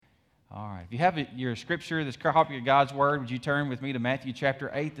All right. If you have your scripture, this copy of God's Word, would you turn with me to Matthew chapter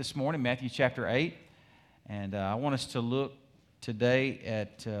 8 this morning? Matthew chapter 8. And I want us to look today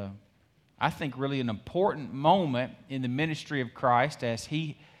at, I think, really an important moment in the ministry of Christ as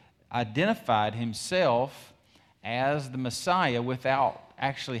He identified Himself as the Messiah without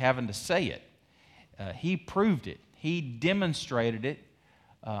actually having to say it. He proved it. He demonstrated it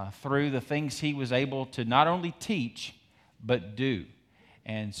through the things He was able to not only teach, but do.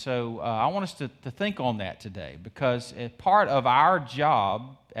 And so I want us to think on that today, because a part of our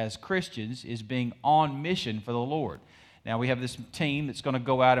job as Christians is being on mission for the Lord. Now, we have this team that's going to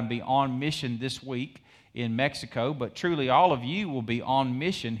go out and be on mission this week in Mexico, but truly all of you will be on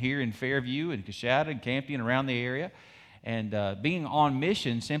mission here in Fairview and Coshada and Campion, around the area. And being on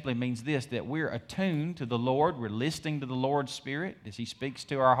mission simply means this, that we're attuned to the Lord, we're listening to the Lord's Spirit as He speaks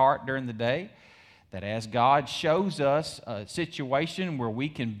to our heart during the day. That as God shows us a situation where we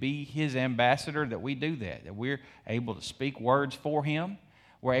can be His ambassador, that we do that we're able to speak words for Him.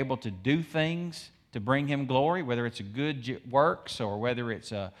 We're able to do things to bring Him glory, whether it's a good works or whether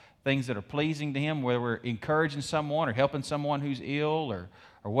it's things that are pleasing to Him, whether we're encouraging someone or helping someone who's ill or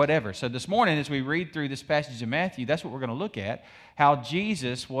whatever. So this morning, as we read through this passage of Matthew, that's what we're going to look at, how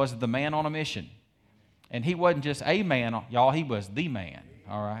Jesus was the man on a mission. And He wasn't just a man, y'all, He was the man,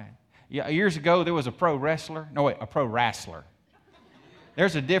 all right? Yeah, years ago, there was a pro wrestler. No, wait, a pro wrestler.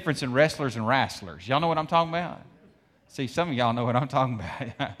 There's a difference in wrestlers and wrestlers. Y'all know what I'm talking about? See, some of y'all know what I'm talking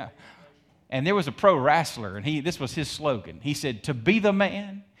about. And there was a pro wrestler, and this was his slogan. He said, to be the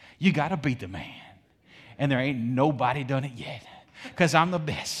man, you got to be the man. And there ain't nobody done it yet, because I'm the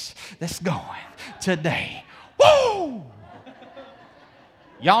best that's going today. Woo!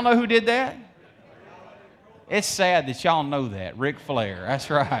 Y'all know who did that? It's sad that y'all know that. Ric Flair. That's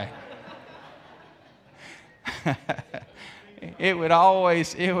right. It would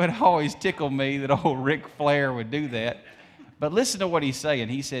always tickle me that old Ric Flair would do that. But listen to what he's saying.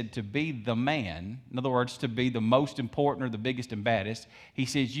 He said to be the man, in other words, to be the most important or the biggest and baddest, he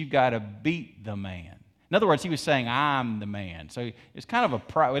says you've got to beat the man. In other words, he was saying, I'm the man. So it's kind of a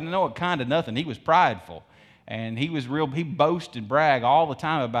pride. We didn't know what kind of nothing. He was prideful. And he boasted and bragged all the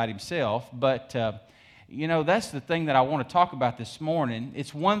time about himself. But that's the thing that I want to talk about this morning.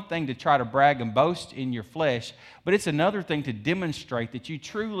 It's one thing to try to brag and boast in your flesh, but it's another thing to demonstrate that you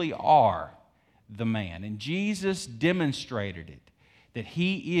truly are the man. And Jesus demonstrated it, that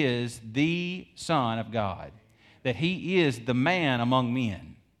He is the Son of God, that He is the man among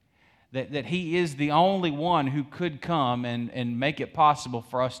men, that He is the only one who could come and make it possible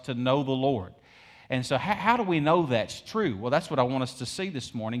for us to know the Lord. And so how do we know that's true? Well, that's what I want us to see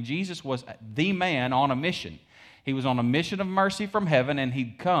this morning. Jesus was the man on a mission. He was on a mission of mercy from heaven, and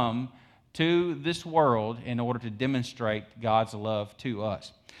He'd come to this world in order to demonstrate God's love to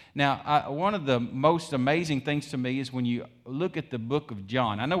us. Now, one of the most amazing things to me is when you look at the book of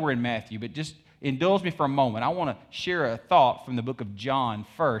John. I know we're in Matthew, but just indulge me for a moment. I want to share a thought from the book of John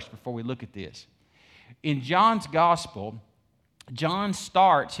first before we look at this. In John's gospel, John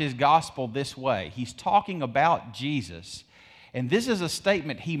starts his gospel this way. He's talking about Jesus, and this is a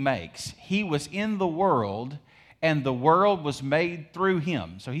statement he makes. He was in the world, and the world was made through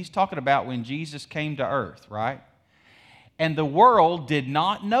Him. So he's talking about when Jesus came to earth, right? And the world did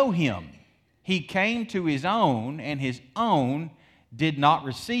not know Him. He came to His own, and His own did not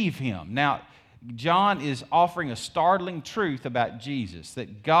receive Him. Now, John is offering a startling truth about Jesus,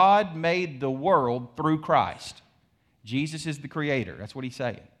 that God made the world through Christ. Jesus is the creator. That's what he's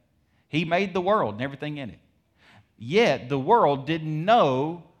saying. He made the world and everything in it. Yet the world didn't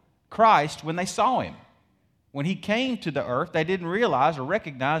know Christ when they saw Him. When He came to the earth, they didn't realize or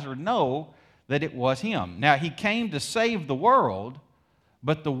recognize or know that it was Him. Now, He came to save the world,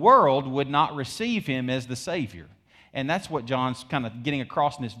 but the world would not receive Him as the Savior. And that's what John's kind of getting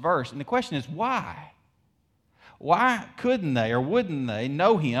across in this verse. And the question is, why? Why couldn't they or wouldn't they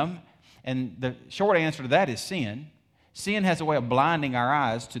know Him? And the short answer to that is sin. Sin has a way of blinding our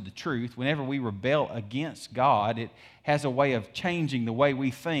eyes to the truth. Whenever we rebel against God, it has a way of changing the way we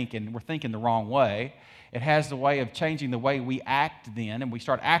think, and we're thinking the wrong way. It has the way of changing the way we act then, and we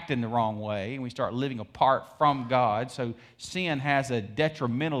start acting the wrong way, and we start living apart from God. So sin has a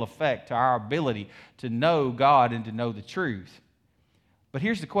detrimental effect to our ability to know God and to know the truth. But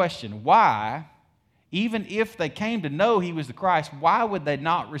here's the question. Why, even if they came to know He was the Christ, why would they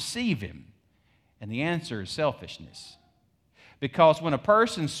not receive Him? And the answer is selfishness. Because when a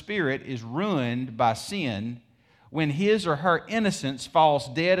person's spirit is ruined by sin, when his or her innocence falls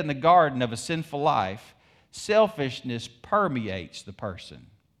dead in the garden of a sinful life, selfishness permeates the person.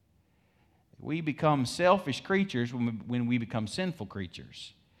 We become selfish creatures when we become sinful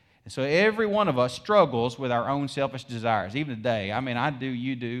creatures. And so every one of us struggles with our own selfish desires, even today. I mean, I do,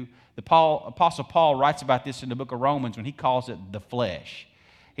 you do. Apostle Paul writes about this in the book of Romans when he calls it the flesh.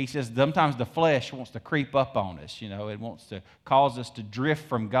 He says sometimes the flesh wants to creep up on us. It wants to cause us to drift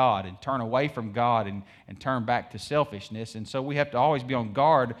from God and turn away from God and turn back to selfishness. And so we have to always be on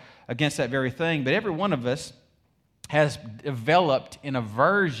guard against that very thing. But every one of us has developed an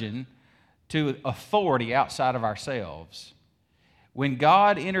aversion to authority outside of ourselves. When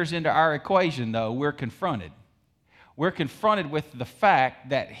God enters into our equation, though, we're confronted. We're confronted with the fact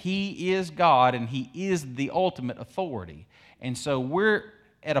that He is God and He is the ultimate authority. And so we're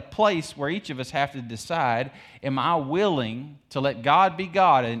at a place where each of us have to decide, am I willing to let God be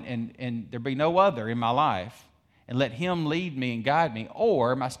God and there be no other in my life and let Him lead me and guide me,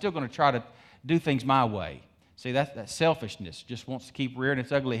 or am I still going to try to do things my way? See, that selfishness just wants to keep rearing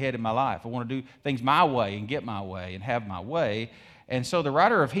its ugly head in my life. I want to do things my way and get my way and have my way. And so the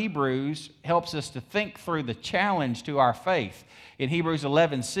writer of Hebrews helps us to think through the challenge to our faith. In Hebrews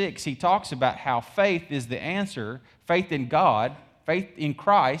 11:6, he talks about how faith is the answer, faith in God, faith in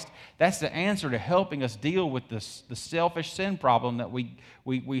Christ. That's the answer to helping us deal with the selfish sin problem that we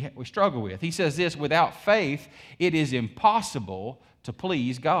struggle with. He says this, without faith, it is impossible to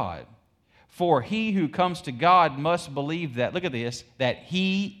please God. For he who comes to God must believe that, look at this, that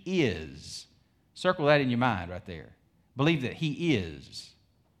He is. Circle that in your mind right there. Believe that He is.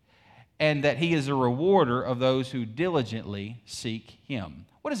 And that He is a rewarder of those who diligently seek Him.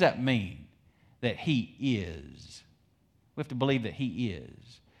 What does that mean? That He is. We have to believe that He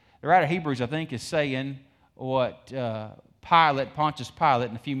is. The writer of Hebrews, I think, is saying what Pontius Pilate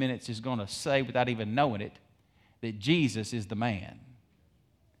in a few minutes is going to say without even knowing it, that Jesus is the man.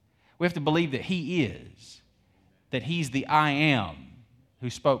 We have to believe that He is, that He's the I am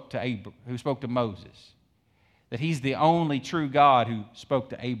who spoke to Moses, that He's the only true God who spoke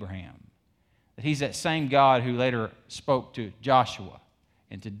to Abraham, that He's that same God who later spoke to Joshua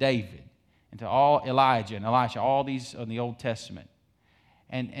and to David and to all Elijah and Elisha, all these in the Old Testament.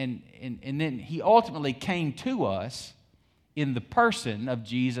 And then He ultimately came to us in the person of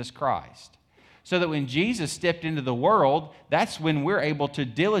Jesus Christ. So that when Jesus stepped into the world, that's when we're able to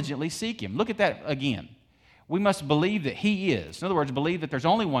diligently seek Him. Look at that again. We must believe that He is. In other words, believe that there's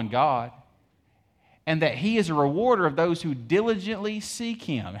only one God and that He is a rewarder of those who diligently seek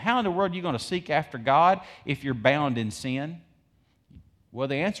Him. How in the world are you going to seek after God if you're bound in sin? Well,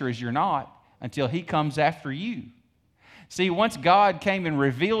 the answer is you're not until He comes after you. See, once God came and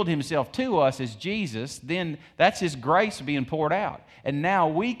revealed Himself to us as Jesus, then that's His grace being poured out. And now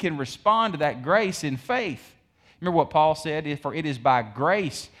we can respond to that grace in faith. Remember what Paul said? For it is by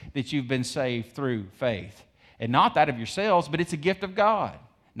grace that you've been saved through faith. And not that of yourselves, but it's a gift of God.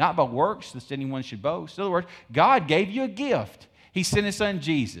 Not by works, lest anyone should boast. In other words, God gave you a gift. He sent His Son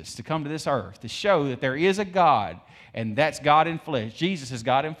Jesus to come to this earth to show that there is a God, and that's God in flesh. Jesus is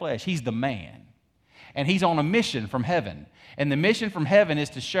God in flesh. He's the man. And He's on a mission from heaven. And the mission from heaven is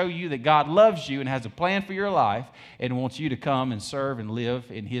to show you that God loves you and has a plan for your life and wants you to come and serve and live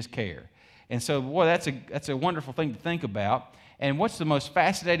in His care. And so, boy, that's a wonderful thing to think about. And what's the most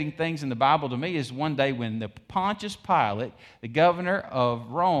fascinating things in the Bible to me is one day when the Pontius Pilate, the governor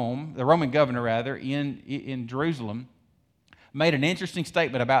of Rome, the Roman governor rather, in Jerusalem, made an interesting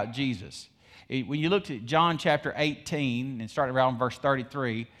statement about Jesus. When you looked at John chapter 18 and started around verse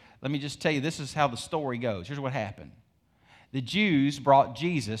 33, let me just tell you, this is how the story goes. Here's what happened. The Jews brought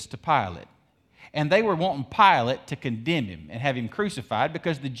Jesus to Pilate, and they were wanting Pilate to condemn Him and have Him crucified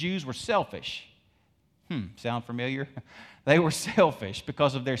because the Jews were selfish. Sound familiar? They were selfish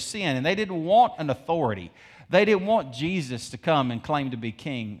because of their sin, and they didn't want an authority. They didn't want Jesus to come and claim to be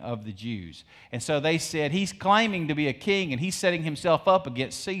king of the Jews. And so they said, He's claiming to be a king, and He's setting Himself up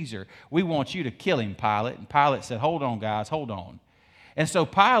against Caesar. We want you to kill Him, Pilate. And Pilate said, hold on, guys, hold on. And so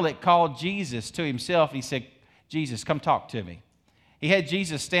Pilate called Jesus to himself, and he said, Jesus, come talk to me. He had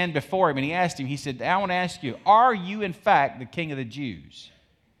Jesus stand before him, and he asked him, he said, I want to ask you, are you in fact the king of the Jews?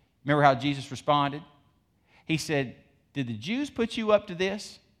 Remember how Jesus responded? He said, did the Jews put you up to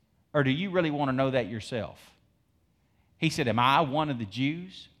this, or do you really want to know that yourself? He said, am I one of the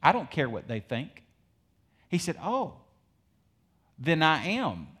Jews? I don't care what they think. He said, oh, then I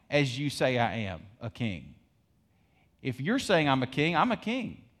am, as you say I am, a king. If you're saying I'm a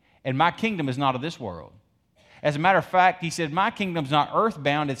king, and my kingdom is not of this world. As a matter of fact, he said, my kingdom's not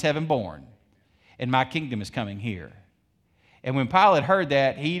earthbound, it's heaven-born, and my kingdom is coming here. And when Pilate heard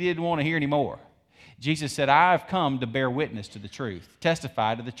that, he didn't want to hear any more. Jesus said, I've come to bear witness to the truth,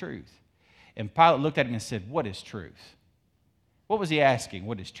 testify to the truth. And Pilate looked at him and said, what is truth? What was he asking?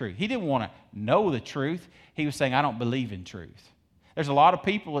 What is truth? He didn't want to know the truth. He was saying, I don't believe in truth. There's a lot of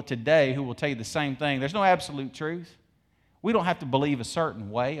people today who will tell you the same thing. There's no absolute truth. We don't have to believe a certain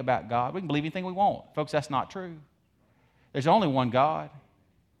way about God. We can believe anything we want. Folks, that's not true. There's only one God.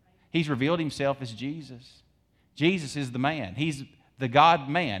 He's revealed himself as Jesus. Jesus is the man. He's the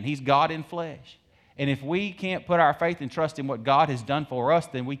God-man. He's God in flesh. And if we can't put our faith and trust in what God has done for us,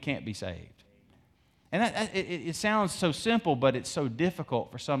 then we can't be saved. And it sounds so simple, but it's so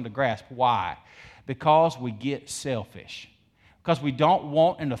difficult for some to grasp. Why? Because we get selfish. Because we don't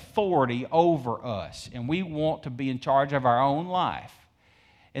want an authority over us, and we want to be in charge of our own life.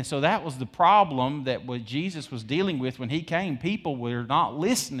 And so that was the problem that what Jesus was dealing with when he came. People were not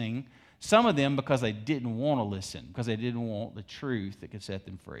listening, some of them because they didn't want to listen, because they didn't want the truth that could set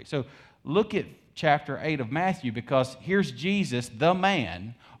them free. So look at chapter 8 of Matthew, because here's Jesus, the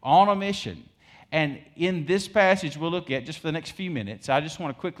man, on a mission. And in this passage we'll look at just for the next few minutes, I just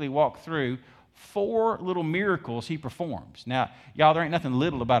want to quickly walk through 4 little miracles he performs. Now, y'all, there ain't nothing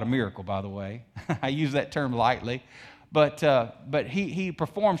little about a miracle, by the way. I use that term lightly. But he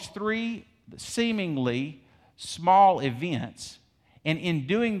performs 3 seemingly small events. And in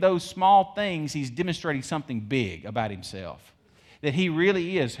doing those small things, he's demonstrating something big about himself. That he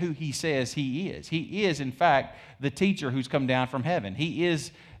really is who he says he is. He is, in fact, the teacher who's come down from heaven. He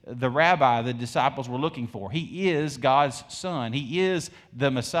is the rabbi the disciples were looking for. He is God's son. He is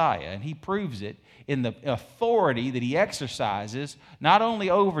the Messiah, and he proves it in the authority that he exercises, not only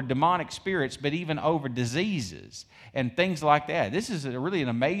over demonic spirits, but even over diseases and things like that. This is really an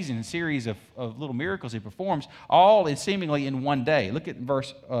amazing series of little miracles he performs, all seemingly in one day. Look at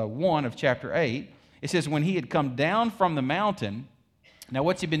verse 1 of chapter 8. It says, when he had come down from the mountain, now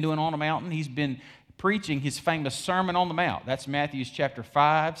what's he been doing on the mountain? He's been preaching his famous Sermon on the Mount. That's Matthew's chapter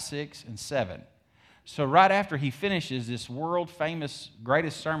 5, 6, and 7. So right after he finishes this world-famous,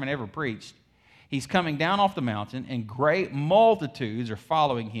 greatest sermon ever preached, he's coming down off the mountain, and great multitudes are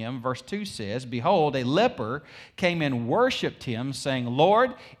following him. Verse 2 says, behold, a leper came and worshipped him, saying,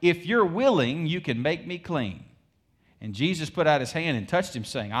 Lord, if you're willing, you can make me clean. And Jesus put out his hand and touched him,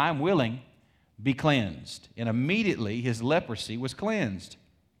 saying, I am willing, be cleansed. And immediately his leprosy was cleansed.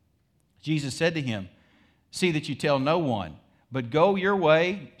 Jesus said to him, see that you tell no one, but go your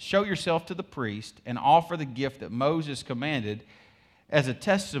way, show yourself to the priest, and offer the gift that Moses commanded as a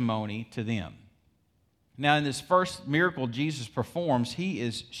testimony to them. Now, in this first miracle Jesus performs, he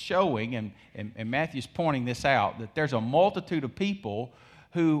is showing, and Matthew's pointing this out, that there's a multitude of people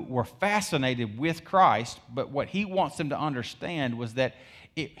who were fascinated with Christ, but what he wants them to understand was that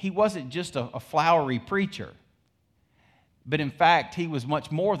he wasn't just a flowery preacher, but in fact, he was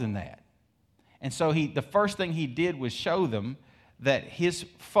much more than that. And so the first thing he did was show them that his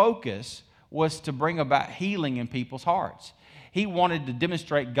focus was to bring about healing in people's hearts. He wanted to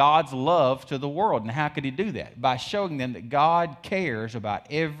demonstrate God's love to the world. And how could he do that? By showing them that God cares about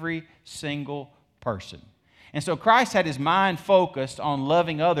every single person. And so Christ had his mind focused on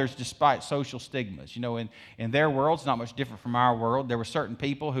loving others despite social stigmas. You know, in their world, it's not much different from our world. There were certain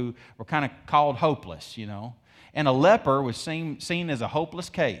people who were kind of called hopeless, you know. And a leper was seen as a hopeless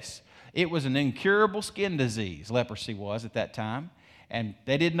case. It was an incurable skin disease, leprosy was at that time. And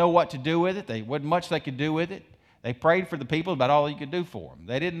they didn't know what to do with it. There wasn't much they could do with it. They prayed for the people about all you could do for them.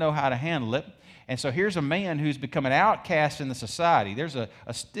 They didn't know how to handle it. And so here's a man who's become an outcast in the society. There's a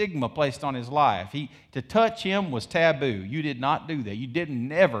stigma placed on his life. To touch him was taboo. You did not do that. You didn't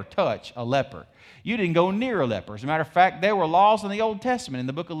never touch a leper. You didn't go near a leper. As a matter of fact, there were laws in the Old Testament, in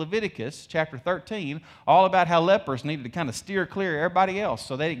the book of Leviticus, chapter 13, all about how lepers needed to kind of steer clear of everybody else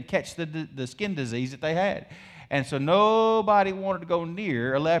so they didn't catch the skin disease that they had. And so nobody wanted to go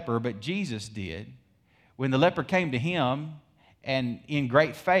near a leper, but Jesus did. When the leper came to him and in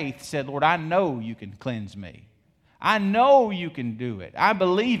great faith said, Lord, I know you can cleanse me. I know you can do it. I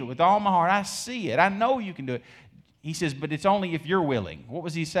believe it with all my heart. I see it. I know you can do it. He says, but it's only if you're willing. What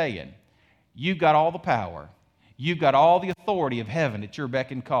was he saying? You've got all the power. You've got all the authority of heaven at your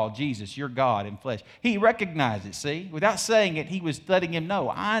beck and call. Jesus, you're God in flesh. He recognized it, see? Without saying it, he was letting him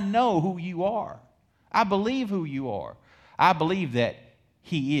know, I know who you are. I believe who you are. I believe that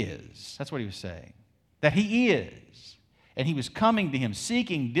he is. That's what he was saying. That he is. And he was coming to him,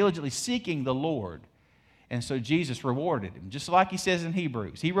 diligently seeking the Lord. And so Jesus rewarded him, just like he says in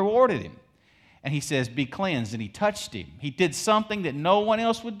Hebrews. He rewarded him. And he says, be cleansed. And he touched him. He did something that no one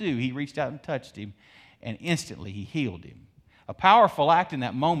else would do. He reached out and touched him, and instantly he healed him. A powerful act in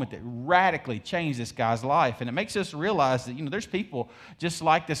that moment that radically changed this guy's life. And it makes us realize that, there's people just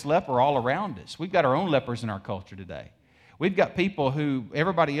like this leper all around us. We've got our own lepers in our culture today. We've got people who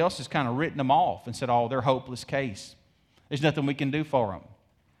everybody else has kind of written them off and said, oh, they're a hopeless case. There's nothing we can do for them.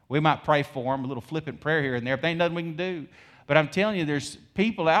 We might pray for them, a little flippant prayer here and there, but there ain't nothing we can do. But I'm telling you, there's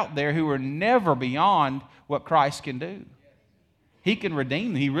people out there who are never beyond what Christ can do. He can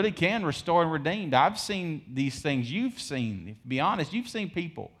redeem. He really can restore and redeem. I've seen these things. You've seen, to be honest, you've seen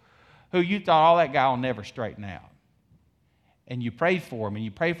people who you thought, oh, that guy will never straighten out. And you prayed for him, and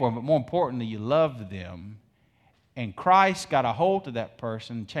you prayed for him, but more importantly, you loved them. And Christ got a hold of that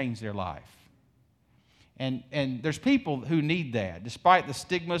person and changed their life. And there's people who need that. Despite the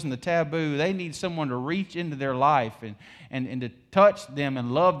stigmas and the taboo, they need someone to reach into their life and to touch them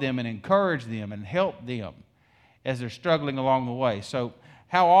and love them and encourage them and help them as they're struggling along the way. So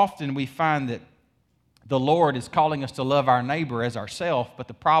how often we find that the Lord is calling us to love our neighbor as ourselves, but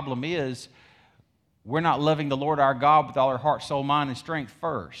the problem is we're not loving the Lord our God with all our heart, soul, mind, and strength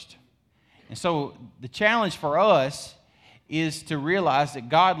first. And so the challenge for us is to realize that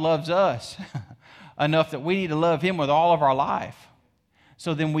God loves us enough that we need to love Him with all of our life.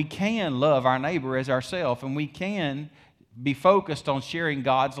 So then we can love our neighbor as ourselves, and we can be focused on sharing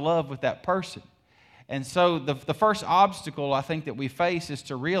God's love with that person. And so the first obstacle I think that we face is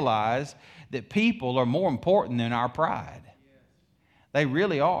to realize that people are more important than our pride. They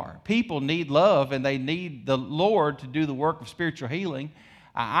really are. People need love, and they need the Lord to do the work of spiritual healing.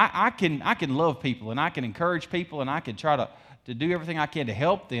 I can love people, and I can encourage people, and I can try to do everything I can to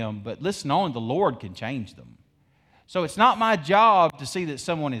help them, but listen, only the Lord can change them. So it's not my job to see that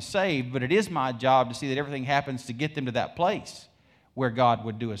someone is saved, but it is my job to see that everything happens to get them to that place where God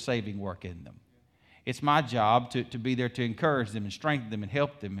would do a saving work in them. It's my job to be there to encourage them and strengthen them and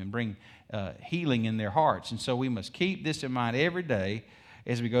help them and bring healing in their hearts. And so we must keep this in mind every day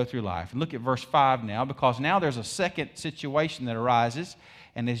as we go through life. And look at verse 5 now, because now there's a second situation that arises.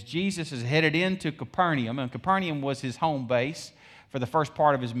 And as Jesus is headed into Capernaum, and Capernaum was his home base for the first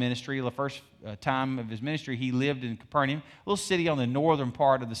part of his ministry, the first time of his ministry, he lived in Capernaum, a little city on the northern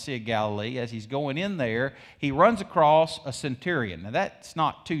part of the Sea of Galilee. As he's going in there, he runs across a centurion. Now, that's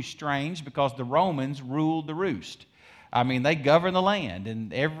not too strange because the Romans ruled the roost. I mean, they governed the land,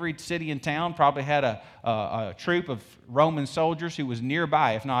 and every city and town probably had a troop of Roman soldiers who was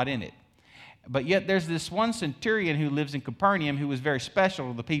nearby, if not in it. But yet there's this one centurion who lives in Capernaum who was very special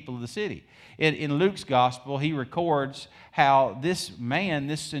to the people of the city. In Luke's gospel, he records how this man,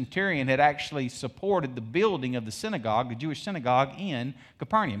 this centurion, had actually supported the building of the synagogue, the Jewish synagogue in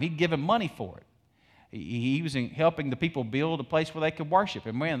Capernaum. He'd given money for it. He was helping the people build a place where they could worship.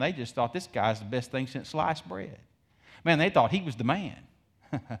 And man, they just thought this guy's the best thing since sliced bread. Man, they thought he was the man.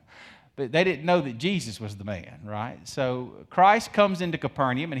 But they didn't know that Jesus was the man, right? So Christ comes into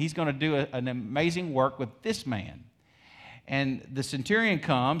Capernaum, and he's going to do an amazing work with this man. And the centurion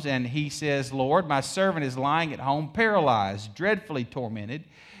comes, and he says, Lord, my servant is lying at home paralyzed, dreadfully tormented.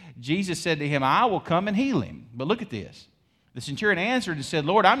 Jesus said to him, I will come and heal him. But look at this. The centurion answered and said,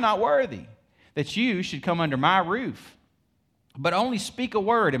 Lord, I'm not worthy that you should come under my roof. But only speak a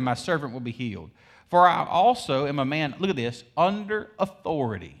word, and my servant will be healed. For I also am a man, look at this, under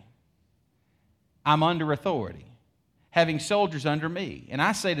authority. I'm under authority, having soldiers under me. And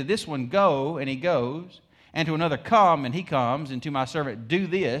I say to this one, go, and he goes, and to another, come, and he comes, and to my servant, do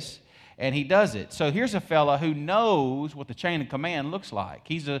this, and he does it. So here's a fella who knows what the chain of command looks like.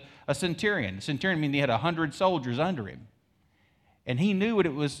 He's a centurion. A centurion means he had 100 soldiers under him. And he knew what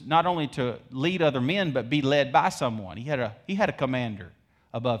it was not only to lead other men, but be led by someone. He had a commander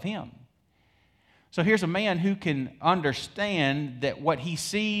above him. So here's a man who can understand that what he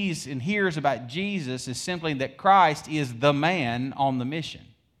sees and hears about Jesus is simply that Christ is the man on the mission.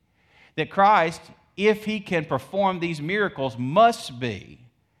 That Christ, if he can perform these miracles, must be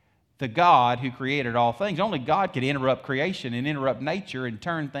the God who created all things. Only God could interrupt creation and interrupt nature and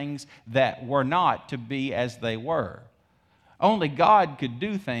turn things that were not to be as they were. Only God could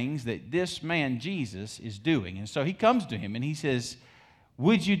do things that this man, Jesus, is doing. And so he comes to him and he says,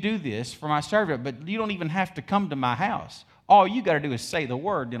 would you do this for my servant? But you don't even have to come to my house. All you got to do is say the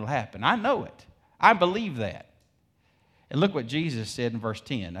word and it'll happen. I know it. I believe that. And look what Jesus said in verse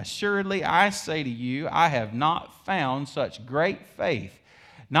 10. Assuredly, I say to you, I have not found such great faith,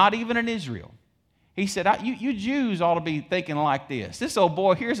 not even in Israel. He said, you Jews ought to be thinking like this. This old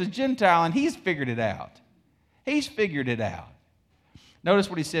boy here's a Gentile and he's figured it out. He's figured it out.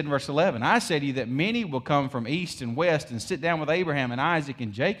 Notice what he said in verse 11. I say to you that many will come from east and west and sit down with Abraham and Isaac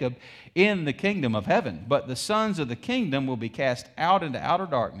and Jacob in the kingdom of heaven. But the sons of the kingdom will be cast out into outer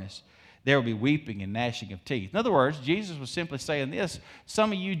darkness. There will be weeping and gnashing of teeth. In other words, Jesus was simply saying this.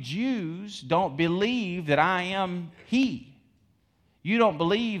 Some of you Jews don't believe that I am He. You don't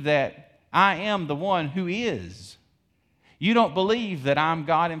believe that I am the one who is. You don't believe that I'm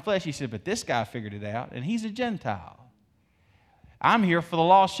God in flesh. He said, but this guy figured it out, and he's a Gentile. I'm here for the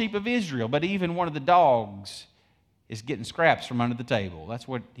lost sheep of Israel, but even one of the dogs is getting scraps from under the table. That's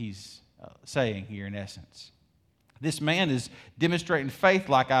what he's saying here in essence. This man is demonstrating faith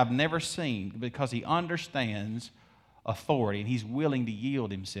like I've never seen because he understands authority and he's willing to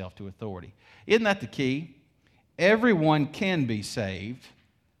yield himself to authority. Isn't that the key? Everyone can be saved,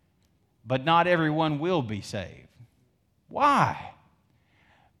 but not everyone will be saved. Why?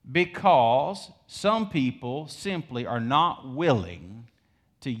 Because some people simply are not willing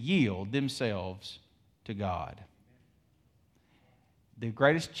to yield themselves to God. The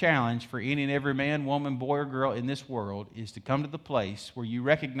greatest challenge for any and every man, woman, boy, or girl in this world is to come to the place where you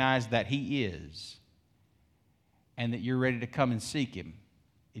recognize that He is and that you're ready to come and seek Him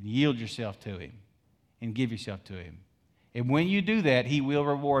and yield yourself to Him and give yourself to Him. And when you do that, He will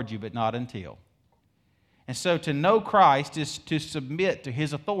reward you, but not until. And so to know Christ is to submit to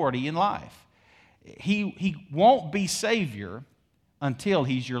His authority in life. He won't be Savior until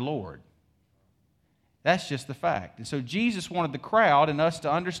He's your Lord. That's just the fact. And so Jesus wanted the crowd and us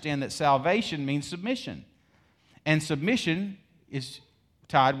to understand that salvation means submission. And submission is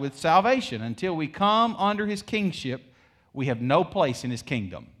tied with salvation. Until we come under His kingship, we have no place in His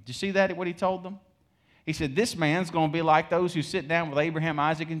kingdom. Did you see that, what He told them? He said, this man's going to be like those who sit down with Abraham,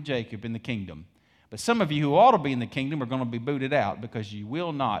 Isaac, and Jacob in the kingdom. But some of you who ought to be in the kingdom are going to be booted out because you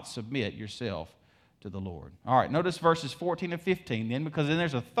will not submit yourself to the Lord. All right, notice verses 14 and 15 then, because then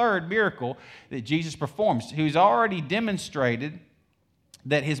there's a third miracle that Jesus performs. He's already demonstrated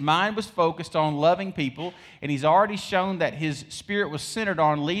that His mind was focused on loving people, and He's already shown that His Spirit was centered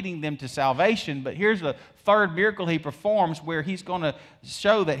on leading them to salvation. But here's the third miracle He performs where He's going to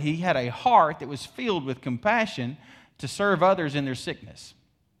show that He had a heart that was filled with compassion to serve others in their sickness.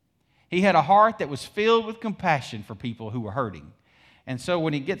 He had a heart that was filled with compassion for people who were hurting. And so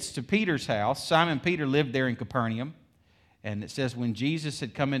when He gets to Peter's house, Simon Peter lived there in Capernaum, and it says when Jesus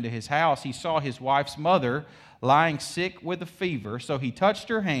had come into his house, he saw his wife's mother lying sick with a fever. So he touched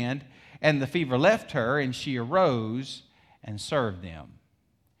her hand, and the fever left her, and she arose and served them.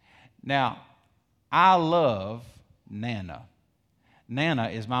 Now, I love Nana. Nana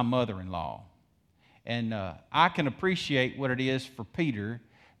is my mother-in-law. And I can appreciate what it is for Peter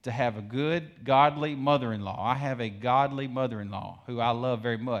to have a good, godly mother-in-law. I have a godly mother-in-law who I love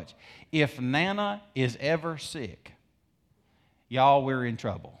very much. If Nana is ever sick, y'all, we're in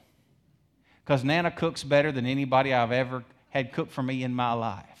trouble. Because Nana cooks better than anybody I've ever had cook for me in my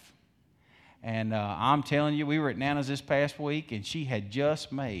life. And I'm telling you, we were at Nana's this past week, and she had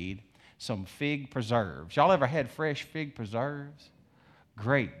just made some fig preserves. Y'all ever had fresh fig preserves?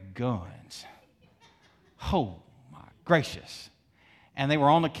 Great guns. Oh, my gracious. And they were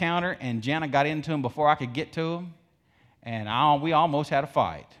on the counter, and Jana got into them before I could get to them. And we almost had a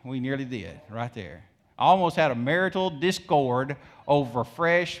fight. We nearly did, right there. Almost had a marital discord over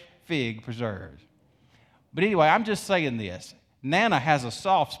fresh fig preserves. But anyway, I'm just saying this. Nana has a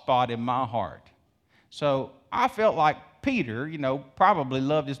soft spot in my heart. So I felt like Peter, probably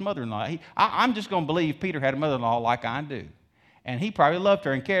loved his mother-in-law. I'm just going to believe Peter had a mother-in-law like I do. And he probably loved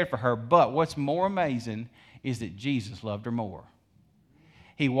her and cared for her. But what's more amazing is that Jesus loved her more.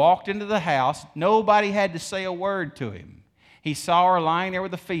 He walked into the house. Nobody had to say a word to him. He saw her lying there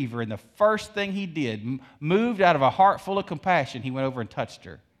with a fever, and the first thing he did, moved out of a heart full of compassion, he went over and touched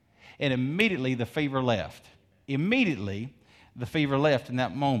her. And immediately the fever left. Immediately the fever left in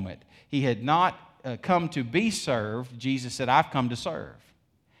that moment. He had not come to be served. Jesus said, I've come to serve.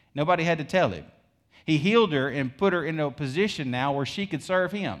 Nobody had to tell him. He healed her and put her in a position now where she could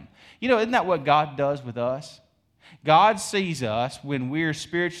serve Him. Isn't that what God does with us? God sees us when we're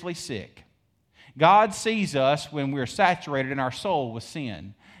spiritually sick. God sees us when we're saturated in our soul with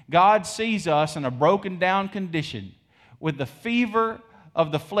sin. God sees us in a broken down condition with the fever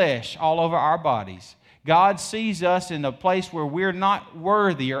of the flesh all over our bodies. God sees us in a place where we're not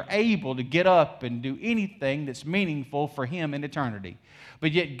worthy or able to get up and do anything that's meaningful for Him in eternity.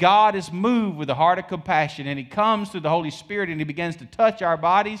 But yet God is moved with a heart of compassion, and He comes through the Holy Spirit, and He begins to touch our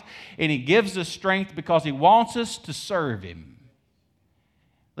bodies, and He gives us strength because He wants us to serve Him.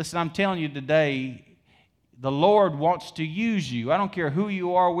 Listen, I'm telling you today, the Lord wants to use you. I don't care who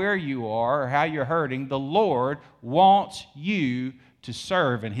you are, where you are, or how you're hurting. The Lord wants you to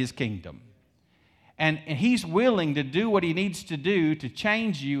serve in His kingdom. And He's willing to do what He needs to do to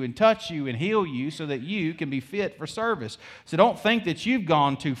change you and touch you and heal you so that you can be fit for service. So don't think that you've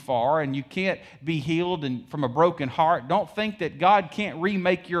gone too far and you can't be healed from a broken heart. Don't think that God can't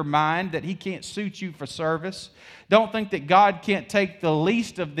remake your mind, that He can't suit you for service. Don't think that God can't take the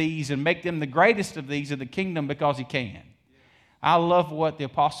least of these and make them the greatest of these of the kingdom, because He can. I love what the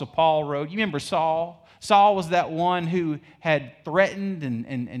Apostle Paul wrote. You remember Saul? Saul was that one who had threatened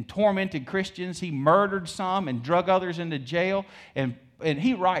and tormented Christians. He murdered some and drug others into jail. And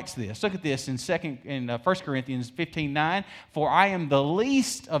he writes this. Look at this in 1 Corinthians 15:9. For I am the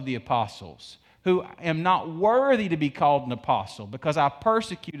least of the apostles, who am not worthy to be called an apostle, because I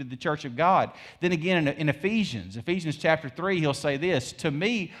persecuted the church of God. Then again in Ephesians chapter 3, he'll say this, to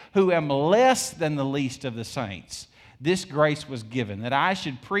me who am less than the least of the saints, this grace was given, that I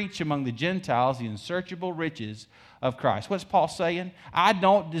should preach among the Gentiles the unsearchable riches of Christ. What's Paul saying? I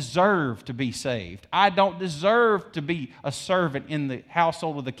don't deserve to be saved. I don't deserve to be a servant in the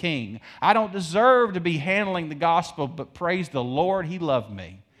household of the king. I don't deserve to be handling the gospel, but praise the Lord, he loved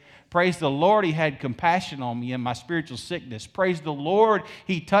me. Praise the Lord, he had compassion on me in my spiritual sickness. Praise the Lord,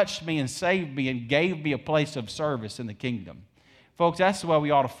 he touched me and saved me and gave me a place of service in the kingdom. Folks, that's the way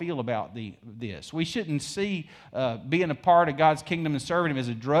we ought to feel about this. We shouldn't see being a part of God's kingdom and serving him as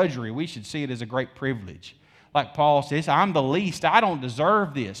a drudgery. We should see it as a great privilege. Like Paul says, I'm the least. I don't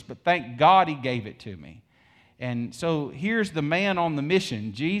deserve this, but thank God he gave it to me. And so here's the man on the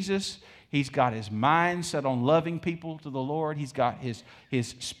mission. Jesus, he's got his mind set on loving people to the Lord. He's got his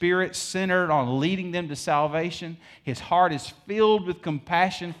spirit centered on leading them to salvation. His heart is filled with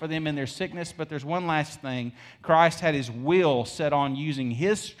compassion for them in their sickness. But there's one last thing. Christ had his will set on using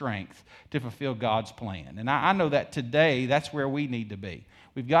his strength to fulfill God's plan. And I know that today, that's where we need to be.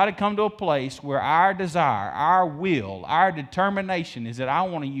 We've got to come to a place where our desire, our will, our determination is that I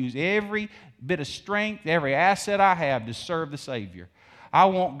want to use every bit of strength, every asset I have to serve the Savior. I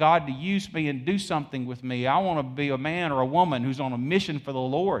want God to use me and do something with me. I want to be a man or a woman who's on a mission for the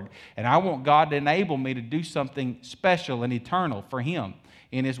Lord. And I want God to enable me to do something special and eternal for him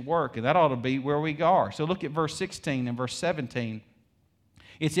in his work. And that ought to be where we are. So look at verse 16 and verse 17.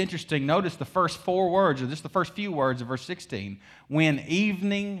 It's interesting. Notice the first four words, or just the first few words of verse 16. When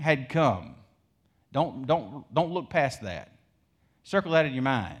evening had come. Don't look past that. Circle that in your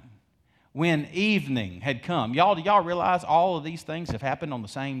mind. When evening had come. Do y'all realize all of these things have happened on the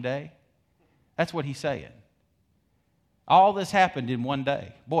same day? That's what he's saying. All this happened in one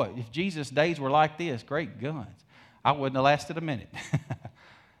day. Boy, if Jesus' days were like this, great guns, I wouldn't have lasted a minute.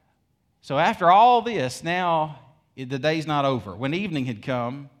 So after all this, now the day's not over. When evening had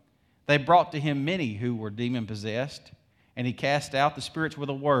come, they brought to him many who were demon-possessed, and he cast out the spirits with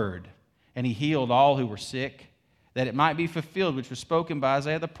a word, and he healed all who were sick, that it might be fulfilled which was spoken by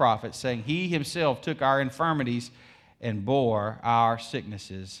Isaiah the prophet, saying, he himself took our infirmities and bore our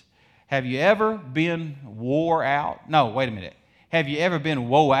sicknesses. Have you ever been wore out? No, wait a minute. Have you ever been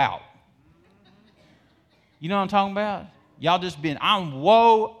woe out? You know what I'm talking about? Y'all just been, I'm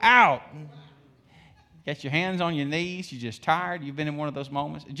woe out. Got your hands on your knees, you're just tired, you've been in one of those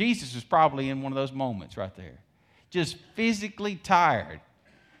moments. Jesus was probably in one of those moments right there. Just physically tired.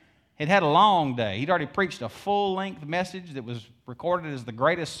 He'd had a long day. He'd already preached a full-length message that was recorded as the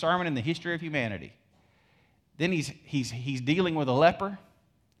greatest sermon in the history of humanity. Then he's dealing with a leper.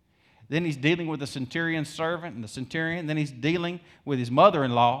 Then he's dealing with a centurion's servant and the centurion. Then he's dealing with his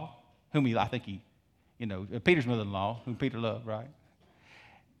mother-in-law, Peter's mother-in-law, whom Peter loved, right?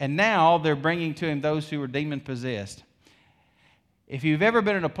 And now they're bringing to him those who are demon-possessed. If you've ever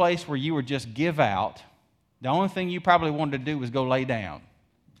been in a place where you were just give out, the only thing you probably wanted to do was go lay down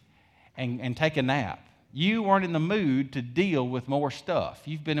and take a nap. You weren't in the mood to deal with more stuff.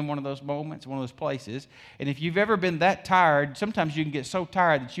 You've been in one of those moments, one of those places. And if you've ever been that tired, sometimes you can get so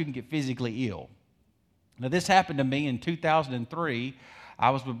tired that you can get physically ill. Now, this happened to me in 2003. I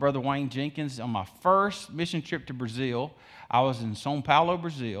was with Brother Wayne Jenkins on my first mission trip to Brazil. I was in São Paulo,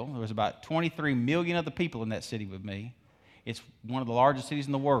 Brazil. There was about 23 million other people in that city with me. It's one of the largest cities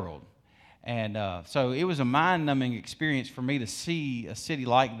in the world. And so it was a mind-numbing experience for me to see a city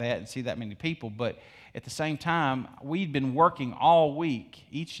like that and see that many people. But at the same time, we'd been working all week,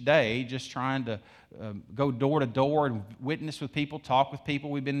 each day, just trying to go door to door and witness with people, talk with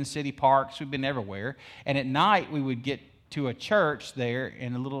people. We've been in city parks. We've been everywhere. And at night, we would get to a church there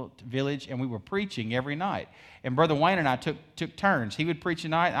in a little village, and we were preaching every night. And Brother Wayne and I took turns. He would preach a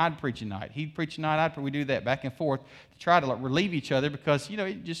night, I'd preach a night. He'd preach a night, we do that back and forth to try to relieve each other because,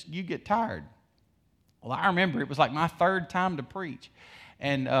 you get tired. Well, I remember it was like my third time to preach.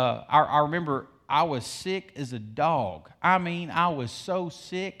 And I remember I was sick as a dog. I mean, I was so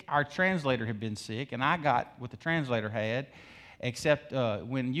sick. Our translator had been sick, and I got what the translator had, except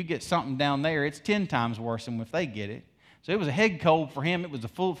when you get something down there, it's 10 times worse than if they get it. So it was a head cold for him. It was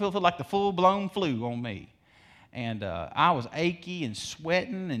felt like the full-blown flu on me. And I was achy and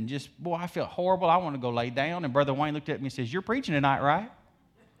sweating and just, I felt horrible. I wanted to go lay down. And Brother Wayne looked at me and says, "You're preaching tonight, right?"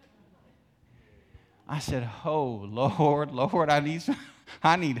 I said, "Oh, Lord,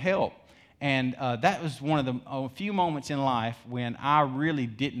 I need help." And that was one of the a few moments in life when I really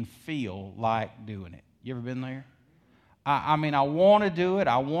didn't feel like doing it. You ever been there? I mean, I want to do it.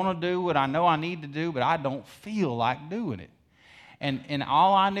 I want to do what I know I need to do, but I don't feel like doing it. And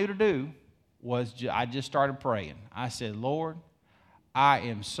all I knew to do was I just started praying. I said, Lord,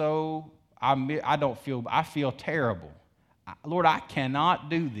 I feel terrible. Lord, I cannot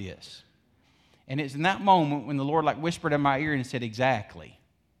do this. And it's in that moment when the Lord like whispered in my ear and said, exactly,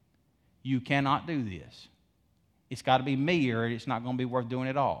 you cannot do this. It's got to be me or it's not going to be worth doing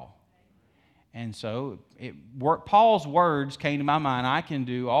at all. And so Paul's words came to my mind, I can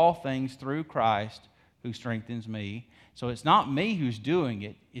do all things through Christ who strengthens me. So it's not me who's doing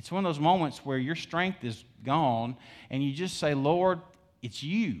it. It's one of those moments where your strength is gone and you just say, Lord, it's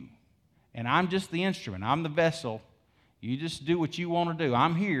you. And I'm just the instrument. I'm the vessel. You just do what you want to do.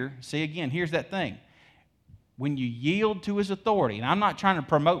 I'm here. See, again, here's that thing. When you yield to His authority, and I'm not trying to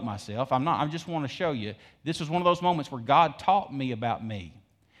promote myself. I just want to show you. This was one of those moments where God taught me about me.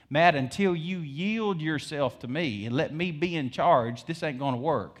 Matt, until you yield yourself to me and let me be in charge, this ain't going to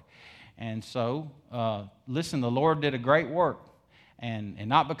work. And so, listen, the Lord did a great work. And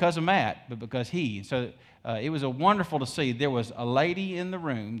not because of Matt, but because He. So it was wonderful to see. There was a lady in the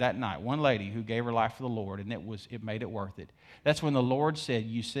room that night, one lady who gave her life for the Lord, and it made it worth it. That's when the Lord said,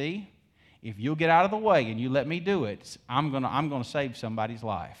 you see, if you'll get out of the way and you let me do it, I'm gonna save somebody's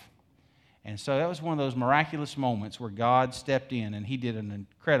life. And so that was one of those miraculous moments where God stepped in and He did an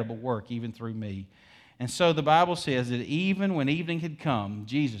incredible work even through me. And so the Bible says that even when evening had come,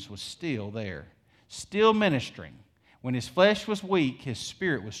 Jesus was still there, still ministering. When His flesh was weak, His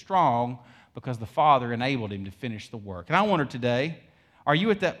spirit was strong because the Father enabled Him to finish the work. And I wonder today, are you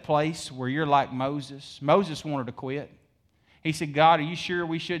at that place where you're like Moses? Moses wanted to quit. He said, God, are you sure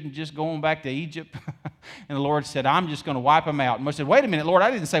we shouldn't just go on back to Egypt? And the Lord said, I'm just going to wipe them out. And Moses said, wait a minute, Lord, I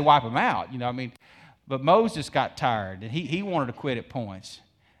didn't say wipe them out. But Moses got tired, and he wanted to quit at points.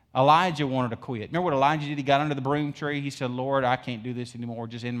 Elijah wanted to quit. Remember what Elijah did? He got under the broom tree. He said, Lord, I can't do this anymore.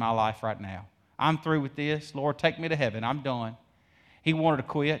 Just end my life right now. I'm through with this. Lord, take me to heaven. I'm done. He wanted to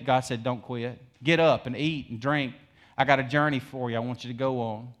quit. God said, don't quit. Get up and eat and drink. I got a journey for you I want you to go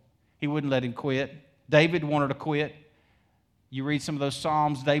on. He wouldn't let him quit. David wanted to quit. You read some of those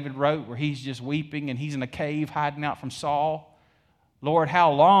Psalms David wrote where he's just weeping and he's in a cave hiding out from Saul. Lord,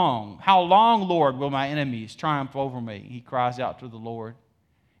 how long, Lord, will my enemies triumph over me? He cries out to the Lord,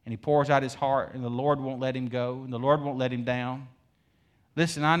 and he pours out his heart, and the Lord won't let him go, and the Lord won't let him down.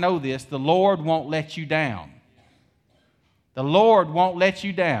 Listen, I know this. The Lord won't let you down. The Lord won't let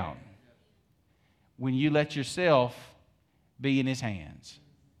you down when you let yourself be in His hands.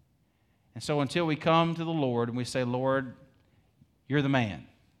 And so until we come to the Lord and we say, Lord, you're the man.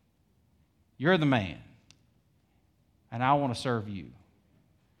 You're the man. And I want to serve you.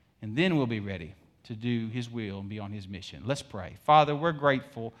 And then we'll be ready to do His will and be on His mission. Let's pray. Father, we're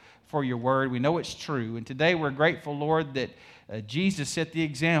grateful for your word. We know it's true. And today we're grateful, Lord, that Jesus set the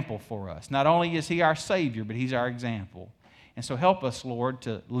example for us. Not only is He our Savior, but He's our example. And so help us, Lord,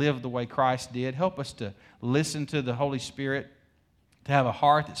 to live the way Christ did. Help us to listen to the Holy Spirit, to have a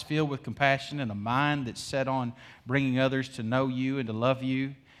heart that's filled with compassion and a mind that's set on bringing others to know you and to love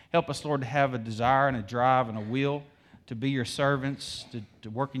you. Help us, Lord, to have a desire and a drive and a will to be your servants, to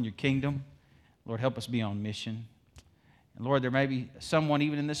work in your kingdom. Lord, help us be on mission. And Lord, there may be someone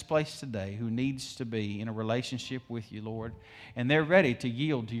even in this place today who needs to be in a relationship with you, Lord, and they're ready to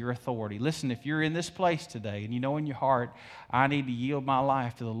yield to your authority. Listen, if you're in this place today and you know in your heart, I need to yield my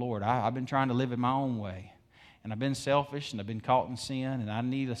life to the Lord. I've been trying to live it my own way, and I've been selfish, and I've been caught in sin, and I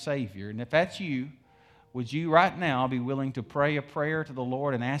need a Savior. And if that's you, would you right now be willing to pray a prayer to the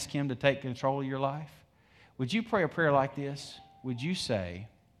Lord and ask Him to take control of your life? Would you pray a prayer like this? Would you say,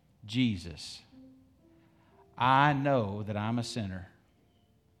 Jesus, I know that I'm a sinner.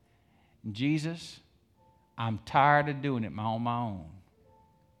 Jesus, I'm tired of doing it on my own.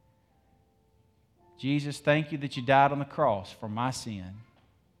 Jesus, thank you that you died on the cross for my sin.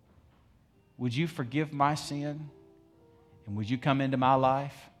 Would you forgive my sin? And would you come into my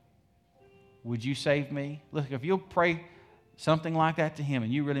life? Would you save me? Look, if you'll pray something like that to Him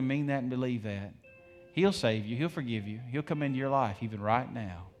and you really mean that and believe that, He'll save you. He'll forgive you. He'll come into your life even right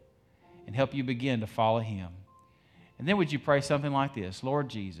now and help you begin to follow Him. And then would you pray something like this? Lord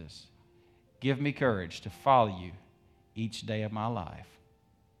Jesus, give me courage to follow you each day of my life.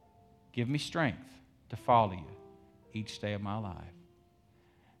 Give me strength to follow you each day of my life.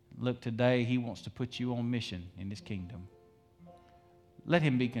 Look, today He wants to put you on mission in His kingdom. Let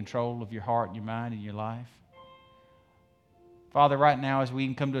Him be in control of your heart and your mind and your life. Father, right now as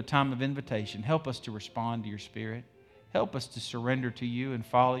we come to a time of invitation, help us to respond to your Spirit. Help us to surrender to you and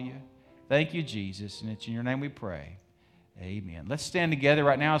follow you. If Thank you, Jesus, and it's in your name we pray. Amen. Let's stand together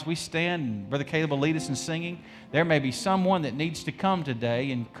right now. As we stand, and Brother Caleb will lead us in singing. There may be someone that needs to come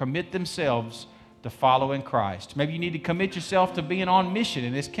today and commit themselves to following Christ. Maybe you need to commit yourself to being on mission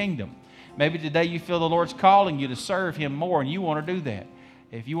in this kingdom. Maybe today you feel the Lord's calling you to serve Him more, and you want to do that.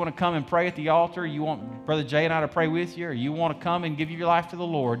 If you want to come and pray at the altar, you want Brother Jay and I to pray with you, or you want to come and give your life to the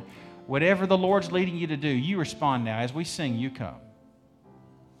Lord, whatever the Lord's leading you to do, you respond now. As we sing, you come.